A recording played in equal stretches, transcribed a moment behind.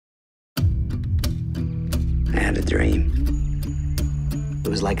had a dream. It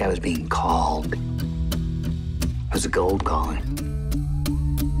was like I was being called. It was a gold calling.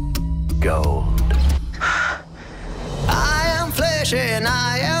 Gold. I am flesh and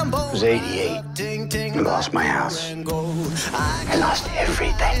I am bone. I was 88. I lost my house. I lost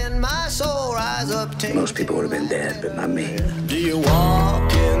everything. Most people would have been dead, but not me. Do you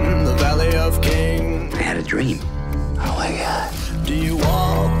walk in the valley of kings? I had a dream. Oh my God. Do you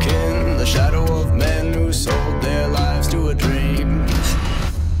walk in the shadow of men who sold their lives to a dream?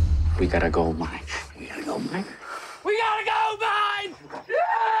 We got a gold mine. We got a gold mine. We got a gold mine! Yeah!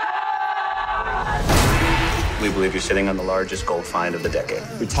 We believe you're sitting on the largest gold find of the decade.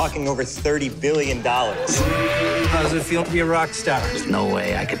 We're talking over $30 billion. How does it feel to be a rock star? There's no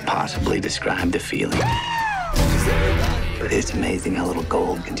way I could possibly describe the feeling. But it's amazing how little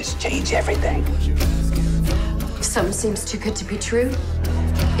gold can just change everything. If something seems too good to be true,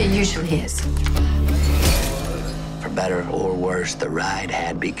 it usually is. For better or worse, the ride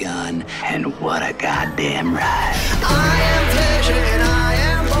had begun, and what a goddamn ride. I am flesh and I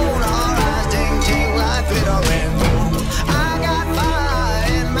am bone, our eyes ting-ting like little rainbow. I got fire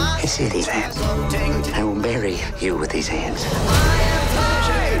in my... You see these hands? I will bury you with these hands.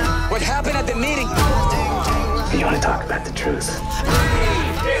 What happened at the meeting? You want to talk about the truth?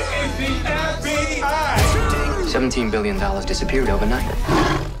 $17 billion disappeared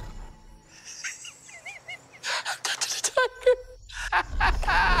overnight.